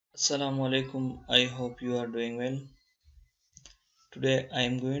Assalamu alaikum. I hope you are doing well. Today I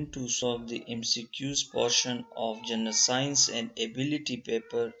am going to solve the MCQs portion of General Science and Ability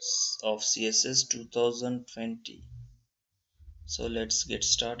papers of CSS 2020. So let's get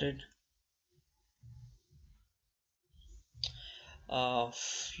started.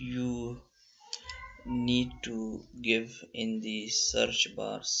 You need to give in the search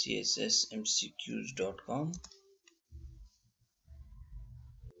bar cssmcqs.com.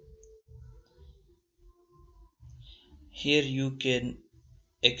 Here you can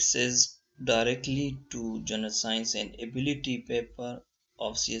access directly to General Science and Ability paper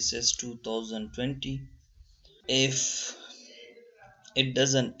of CSS 2020. If it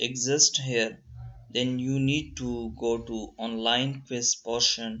doesn't exist here, then you need to go to online quiz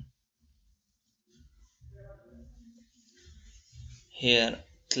portion. Here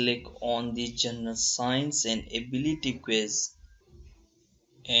click on the General Science and Ability quiz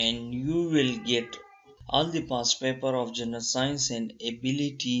and you will get all the past paper of General Science and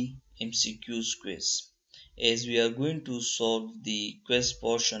Ability MCQs quiz. As we are going to solve the quiz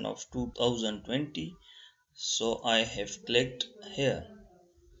portion of 2020, so I have clicked here.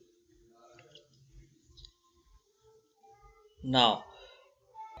 Now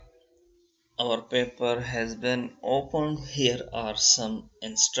our paper has been opened. Here are some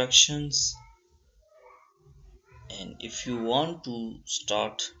instructions, and if you want to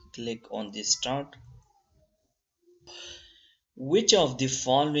start, click on the start. Which of the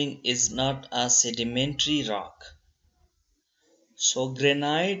following is not a sedimentary rock? So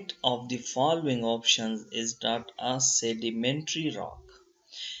granite of the following options is not a sedimentary rock.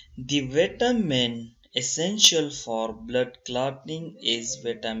 The vitamin essential for blood clotting is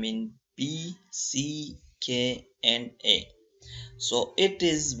vitamin B, C, K and A. So it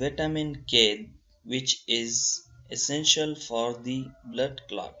is vitamin K which is essential for the blood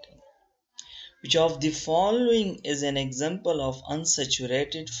clotting. Which of the following is an example of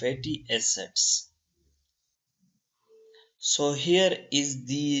unsaturated fatty acids? So here is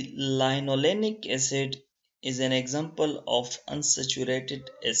the linolenic acid is an example of unsaturated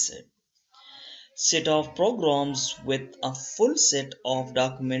acid. Set of programs with a full set of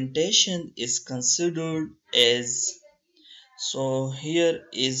documentation is considered as, so here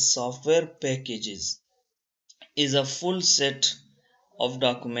is software packages is a full set of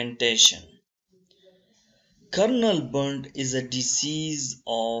documentation. Kernel burnt is a disease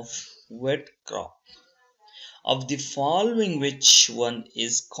of wet crop. Of the following, which one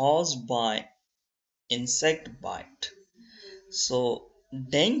is caused by insect bite? So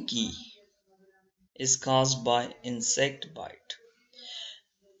dengue is caused by insect bite.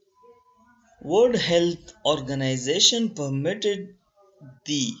 World Health Organization permitted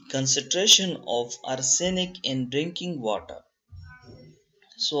the concentration of arsenic in drinking water.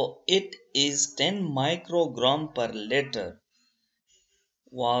 So it is 10 microgram per liter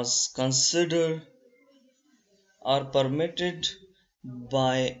was considered or permitted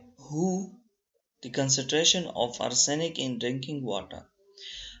by who? The concentration of arsenic in drinking water.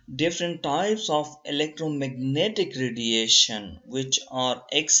 Different types of electromagnetic radiation, which are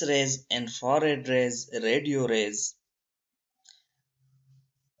X-rays, infrared rays, radio rays,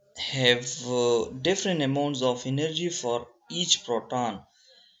 have different amounts of energy for each proton.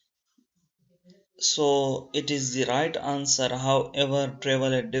 So it is the right answer. However,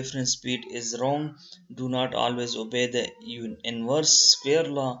 travel at different speed is wrong. Do not always obey the inverse square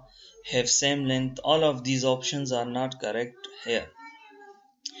law. Have same length. All of these options are not correct here.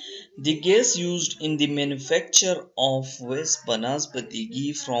 The gas used in the manufacture of West Banaspati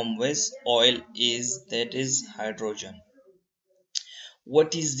ghee from West oil is, that is, hydrogen.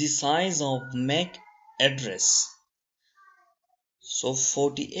 What is the size of MAC address? So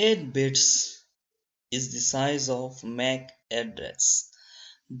 48 bits is the size of MAC address.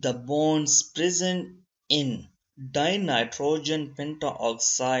 The bonds present in dinitrogen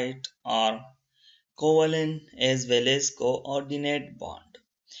pentaoxide are covalent as well as coordinate bond.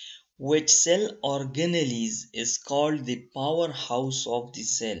 Which cell organelles is called the powerhouse of the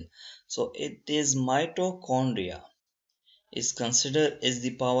cell? So it is mitochondria is considered as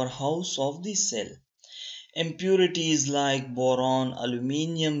the powerhouse of the cell. Impurities like boron,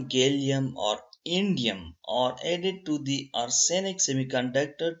 aluminium, gallium or indium are added to the arsenic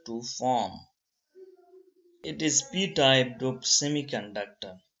semiconductor to form. It is p-type doped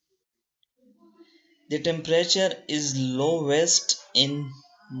semiconductor. The temperature is lowest in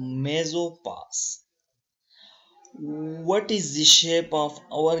mesopass. What is the shape of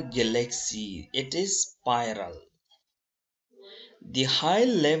our galaxy? It is spiral. The high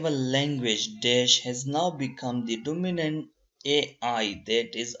level language dash has now become the dominant AI,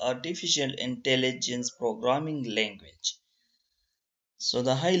 that is artificial intelligence programming language. So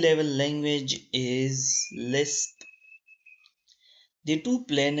the high level language is Lisp. The two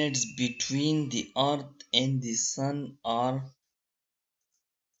planets between the Earth and the Sun are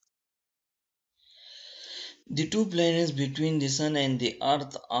the two planets between the Sun and the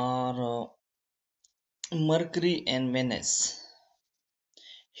Earth are Mercury and Venus.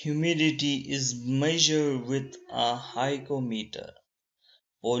 Humidity is measured with a hygrometer.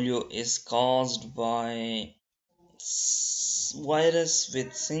 Polio is caused by virus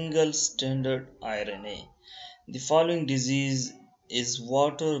with single stranded RNA. The following disease is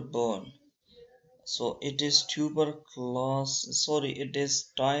waterborne. So it is tuberculosis. Sorry, it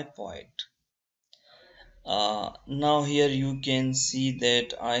is typhoid. Now here you can see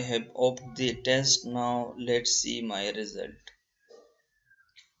that I have opted the test. Now let's see my result.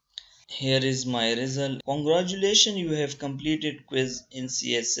 Here is my result. Congratulations, you have completed quiz in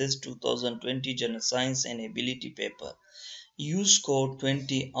CSS 2020 General Science and Ability paper. You scored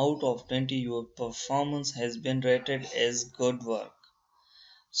 20 out of 20. Your performance has been rated as good work.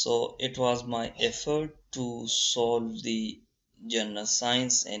 So it was my effort to solve the General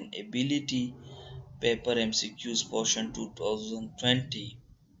Science and Ability paper MCQs portion 2020.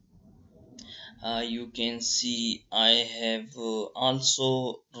 You can see I have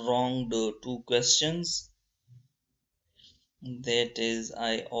also wronged two questions. That is,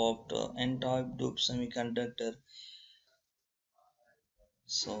 I opt n-type doped semiconductor.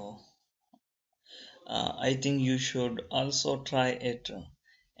 So I think you should also try it,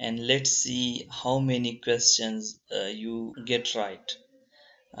 and let's see how many questions you get right.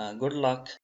 Good luck.